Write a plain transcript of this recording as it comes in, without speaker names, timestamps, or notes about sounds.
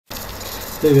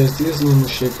Hey guys, this is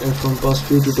Sheikh, and from past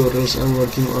few tutorials I'm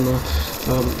working on a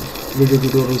video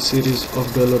tutorial series of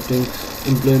developing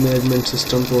employee management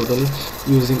system portal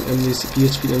using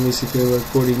PHP MVC Framework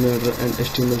Codeigniter and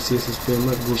HTML CSS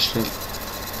Framework Bootstrap.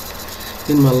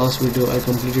 In my last video I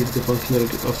completed the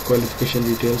functionality of qualification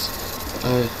details.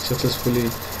 I successfully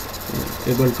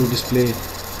able to display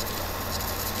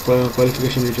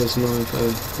qualification details. Now if I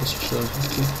just try,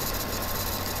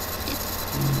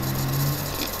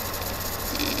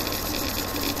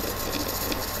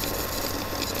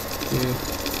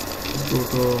 go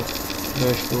to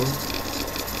dashboard.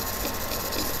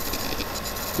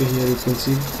 Here you can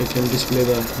see I can display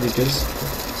the details.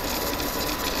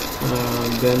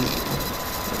 Then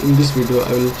in this video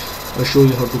I will show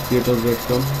you how to create a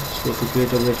breadcrumb. So to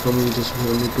create a breadcrumb you just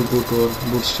need to go to our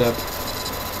bootstrap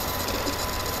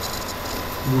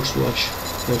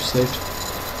website,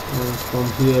 and from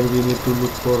here we need to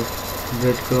look for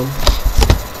breadcrumb,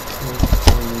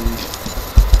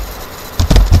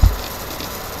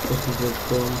 and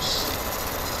breadcrumbs.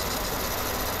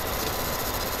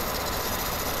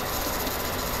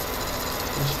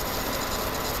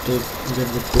 Get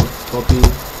the copy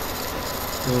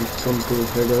and come to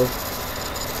header.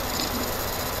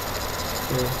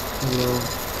 Now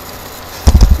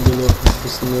below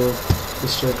this new,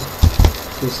 just try to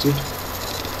paste it.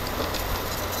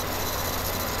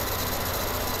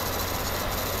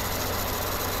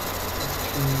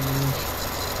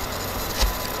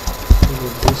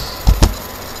 Like this.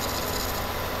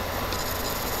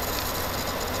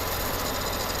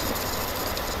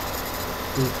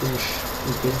 Refresh.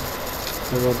 Okay,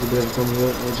 I got the breadcrumb here.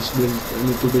 I just need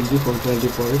to build the functionality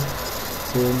for it.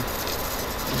 Home,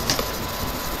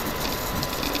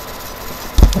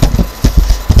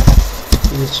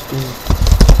 PHP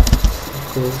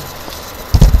code,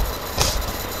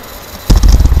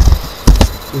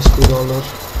 PHP dollar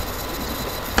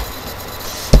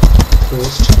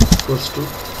post equals to.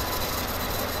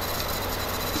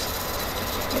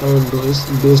 I will do is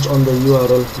based on the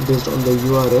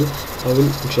URL. I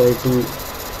will try to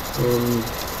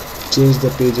change the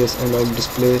pages, and I will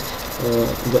display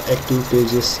the active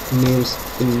pages names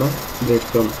in my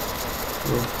breadcrumb.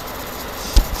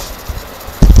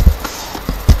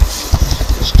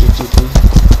 http://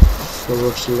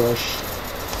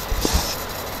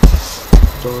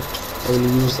 I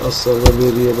will use a server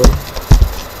variable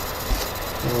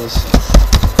as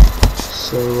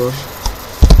server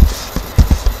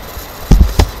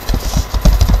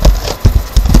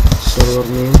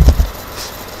name.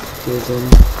 Okay, then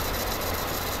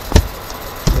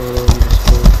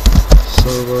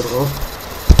server of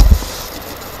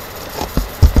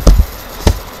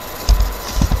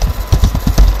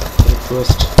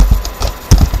request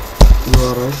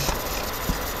URI.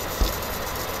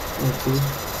 Okay,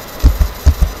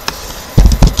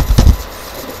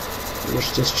 let's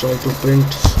just try to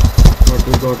print what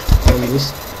we got from this.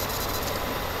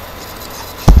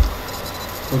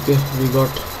 Okay, we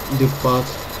got the path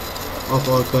of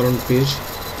our current page.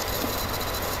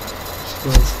 So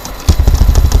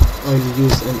I will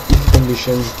use an if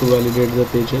condition to validate the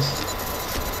pages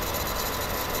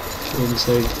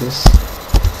inside this.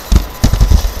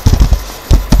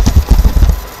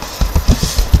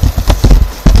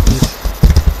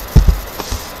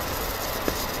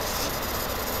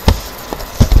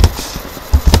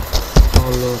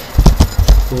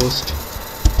 Post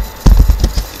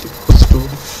equals to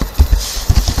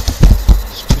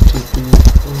http://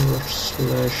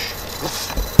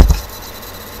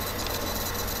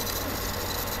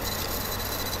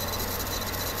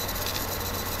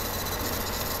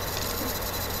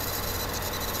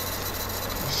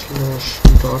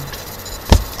 dot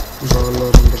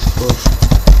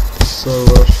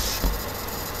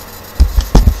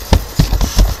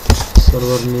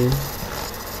 $server name.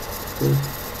 Okay.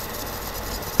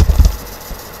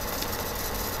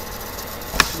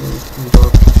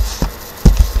 Dot.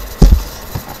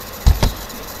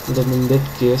 Then in that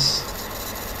case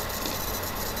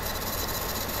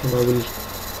I will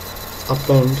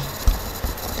append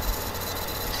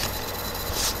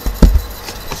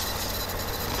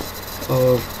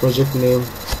our project name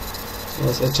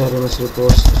as HRMS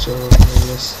reports,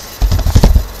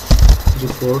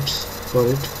 for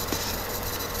it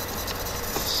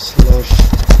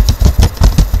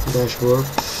 / dashboard.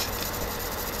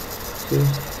 Okay.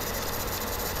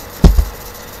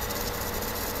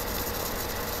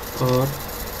 Or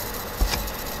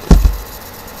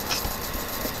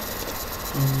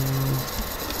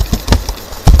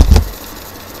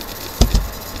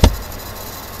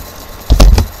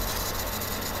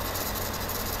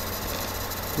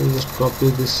we just copy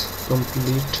this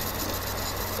complete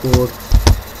code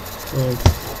and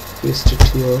paste it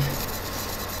here.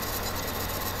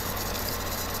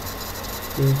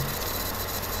 Okay.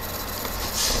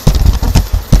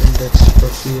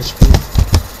 Index.php.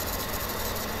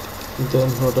 Then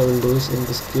what I will do is, in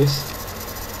this case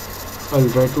I'll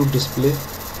try to display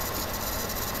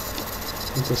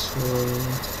this one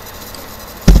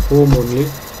home only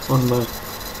on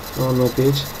my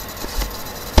page.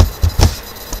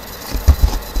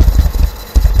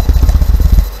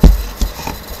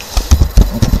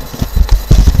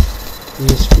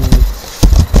 PHP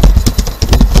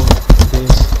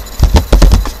base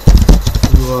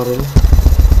URL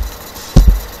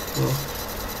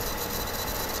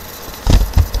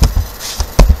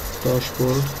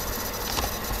dashboard.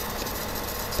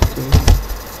 Okay.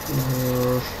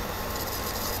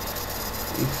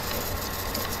 If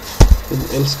in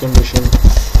else condition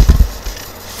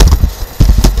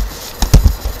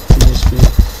PHP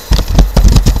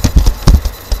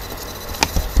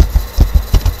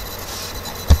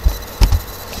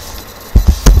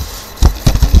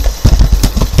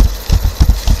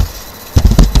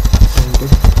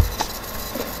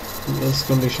in else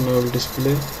condition I will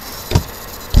display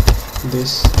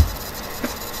this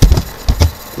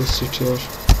it here.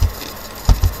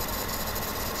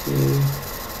 Okay.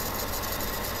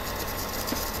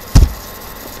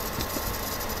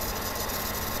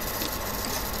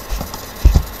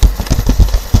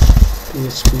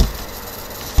 PHP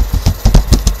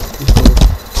equal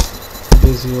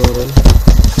base URL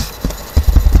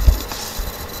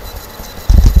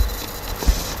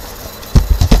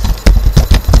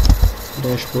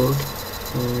dashboard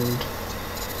and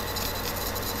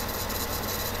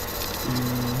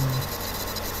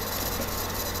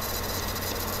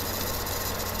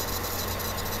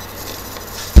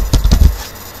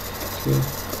okay.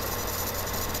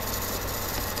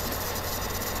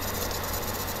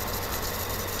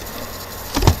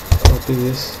 Copy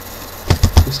this,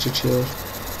 paste it here.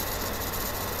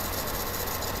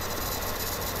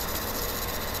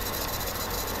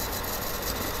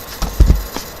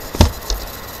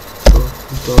 So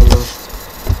dollar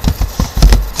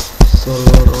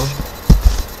server of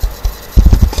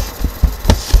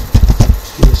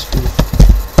PHP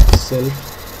self.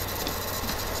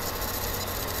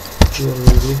 Here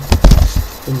will be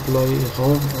employee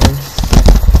home and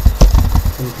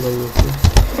employee. Okay.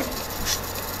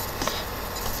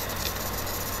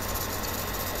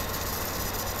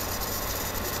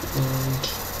 And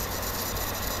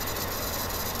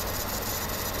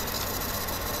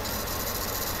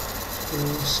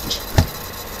just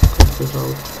cut it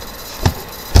out.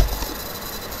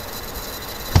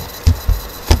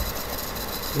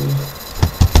 Okay.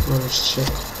 Now let's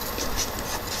check.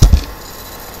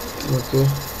 Okay,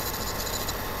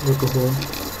 go to home.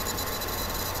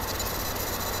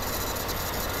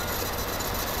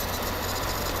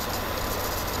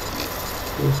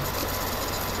 Okay.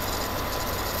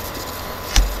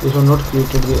 We have not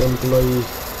created the employee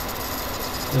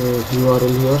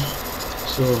URL here,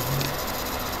 so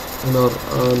in our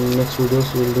next videos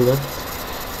we will do that.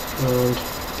 And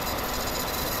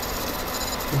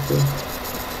okay,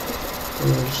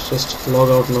 let's just log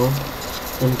out now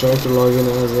and try to log in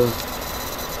as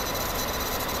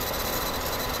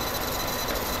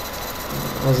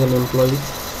an employee.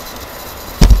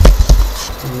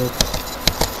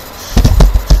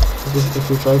 If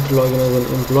you try to log in as an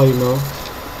employee now,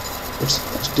 it's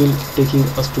still taking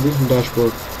us to the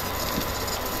dashboard.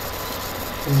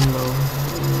 And now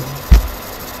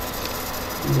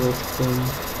Breadcrumb.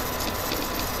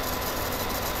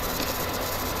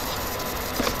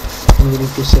 We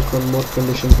need to set one more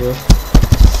condition here.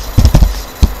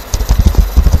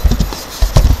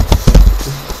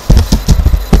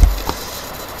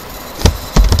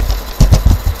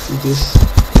 This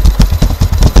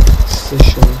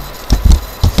session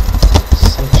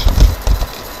section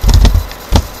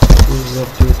user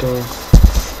data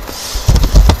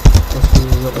of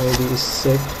user ID is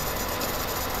set,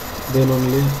 then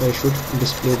only I should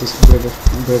display this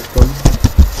breadcrumb,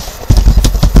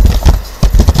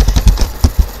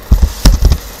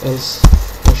 else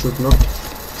I should not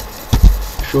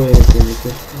show anything.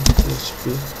 Okay, PHP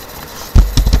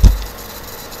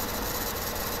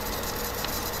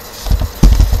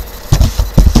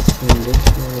and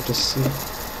let us see.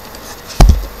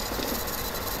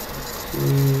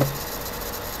 Okay.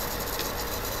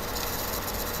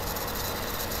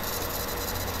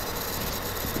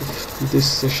 This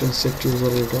session set user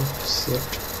data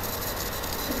set.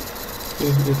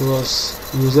 Okay, it was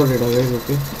user data, guys.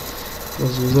 Okay, it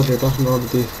was user data, not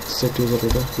the set user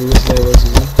data. Previously I was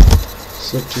using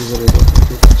set user data.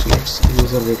 Okay, so let's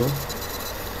user data.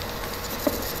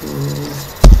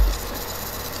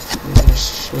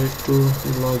 Let's try to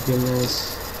log in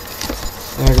as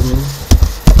admin.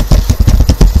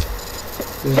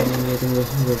 Okay, I'm getting the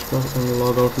breadcrumb and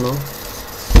log out now.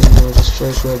 And just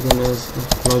try to log in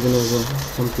as an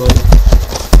employee.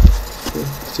 Okay,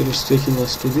 so it's taking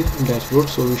us to the dashboard,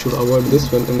 so we should avoid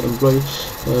this. When an employee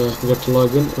get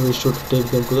login, we should take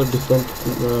them to the different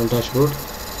dashboard,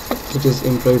 which is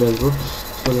employee dashboard.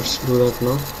 So let's do that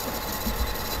now.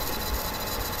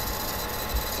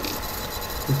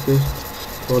 Okay,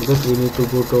 for that we need to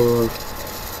go to our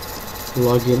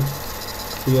login.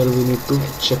 Here we need to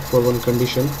check for one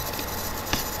condition.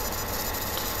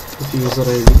 If user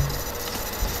ID,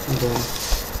 then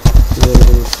here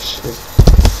we will check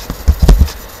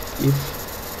if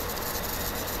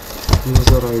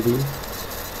user ID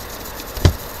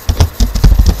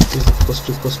is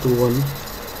equals to 1,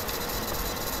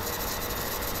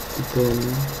 then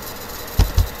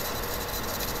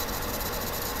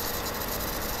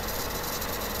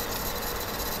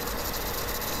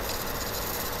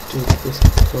take this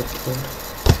cut and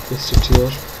paste it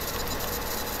here,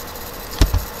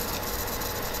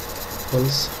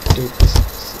 else take this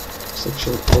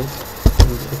section out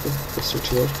and okay, paste it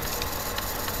here,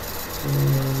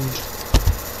 and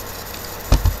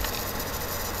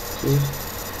okay,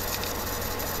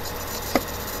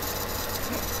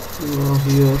 now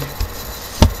here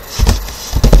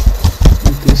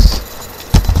this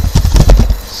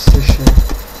session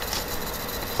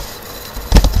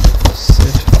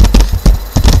set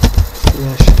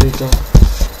flash data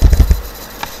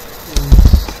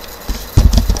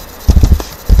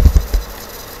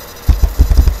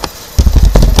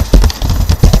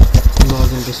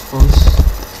login response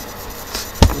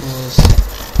as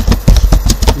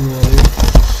married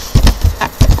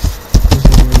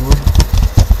username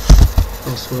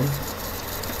password,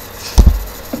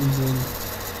 and then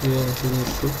here we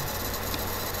need to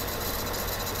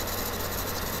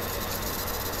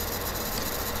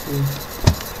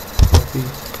copy,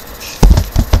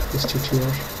 paste it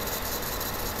here,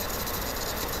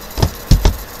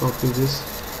 copy this,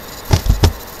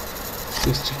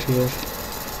 paste it here,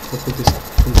 copy this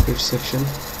complete section,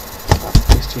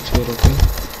 paste it here. Okay,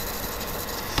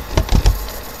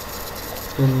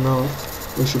 and now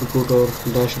we should go to our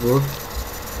dashboard.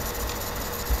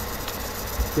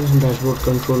 Okay, dashboard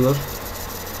controller.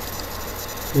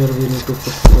 Here we need to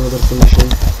put another condition,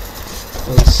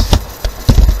 else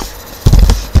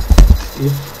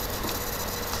if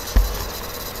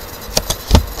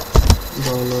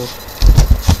dollar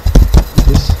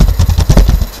this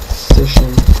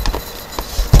session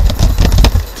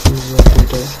user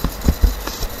data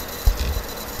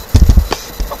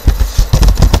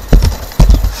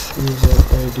user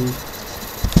ID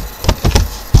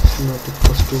is not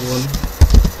equals to 1,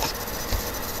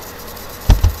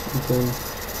 then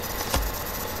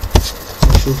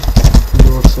I should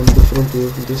load some different view.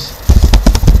 This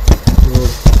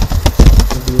load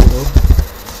view of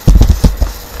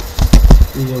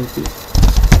EMP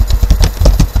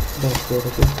dashboard.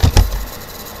 Okay,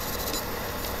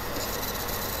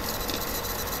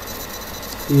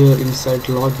 here inside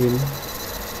login,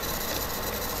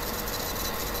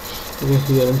 okay,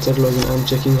 here inside login I am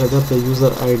checking whether the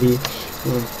user ID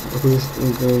who is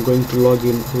going to log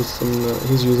in,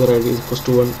 his user ID is equals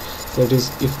to 1. That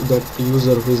is, if that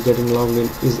user who is getting logged in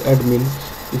is admin.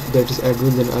 If that is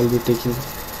admin, then I'll be taking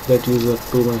that user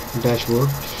to my dashboard,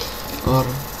 or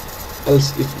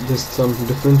else if there's some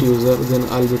different user, then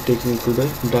I'll be taking to the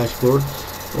dashboard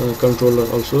controller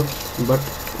also. But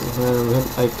when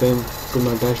I came to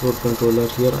my dashboard controller,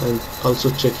 here I'm also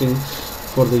checking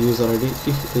for the user ID.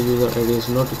 If the user ID is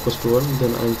not equals to 1,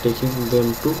 then I'm taking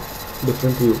them to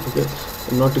different view. Okay,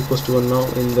 not equals to 1 now,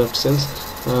 in that sense,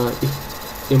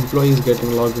 if employee is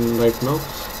getting logged in right now,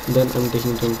 then I'm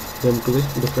taking them to the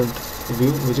different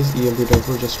view, which is EMP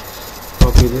dashboard. Just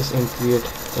copy this and create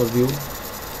a view,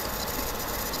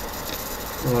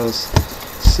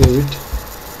 save it.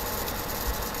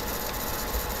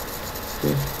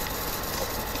 Okay,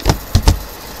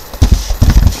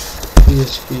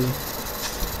 PHP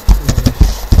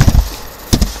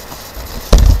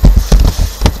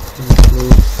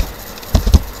include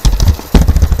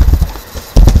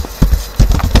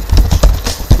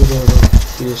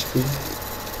PHP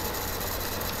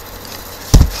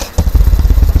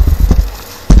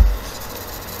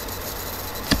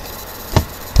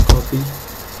copy,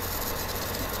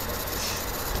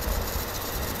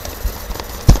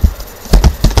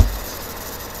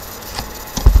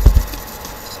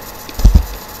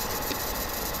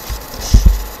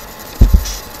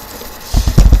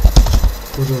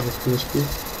 put it PHP.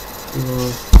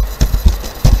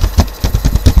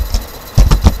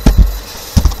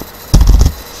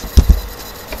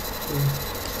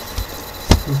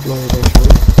 Employee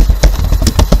dashboard.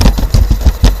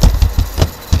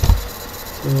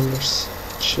 Now let's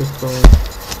check out.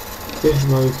 Okay,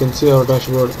 now you can see our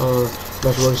dashboard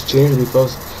is changed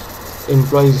because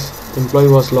employee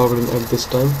was logged in at this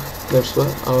time. That's why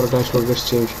our dashboard gets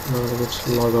changed. Now let's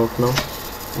log out now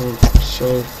and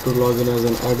try to log in as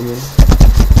an admin.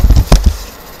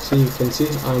 See, you can see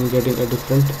I'm getting a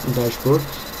different dashboard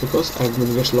because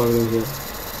admin gets logged in here.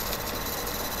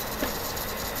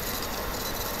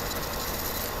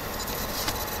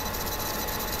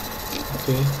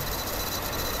 Okay.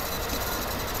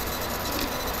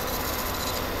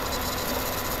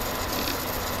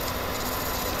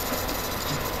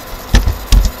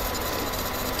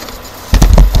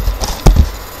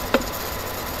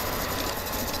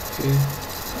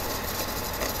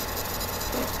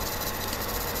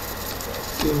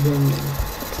 When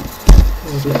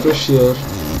refresh here,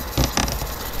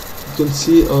 you can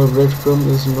see our breadcrumb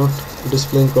is not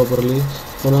displaying properly.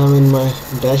 When I'm in my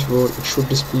dashboard, it should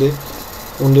display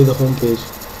only the home page.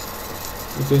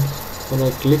 Okay, when I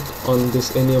click on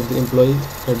this any of the employee,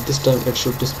 at this time it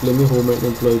should display me home and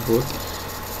employee both.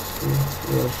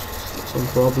 There's some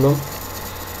problem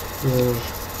here.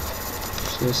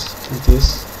 Just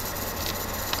this.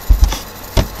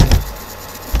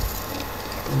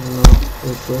 Now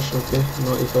refresh. Okay,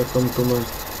 now if I come to my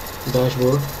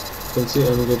dashboard, you can see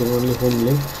I'm getting only home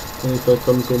link, and if I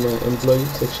come to my employee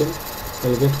section,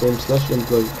 I'll get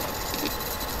home/employee.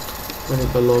 And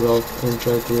if I log out and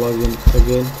try to log in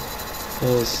again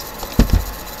as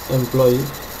employee,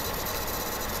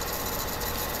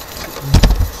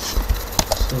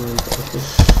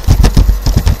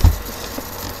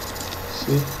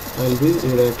 see, I'll be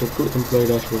redirected to employee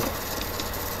dashboard.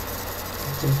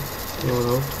 Okay, log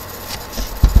out,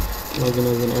 log in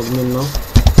as an admin now,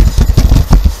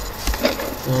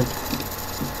 and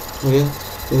again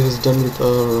this is done with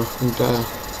our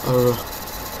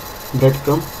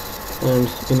breadcrumb. And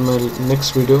in my next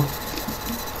video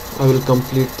I will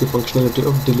complete the functionality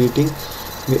of deleting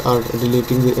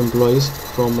the employees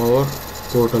from our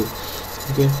portal.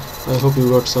 Okay, I hope you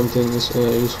got something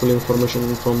useful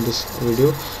information from this video.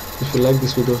 If you like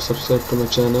this video, subscribe to my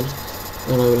channel,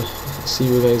 and I will see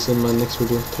you guys in my next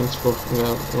video. Thanks for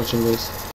watching, guys.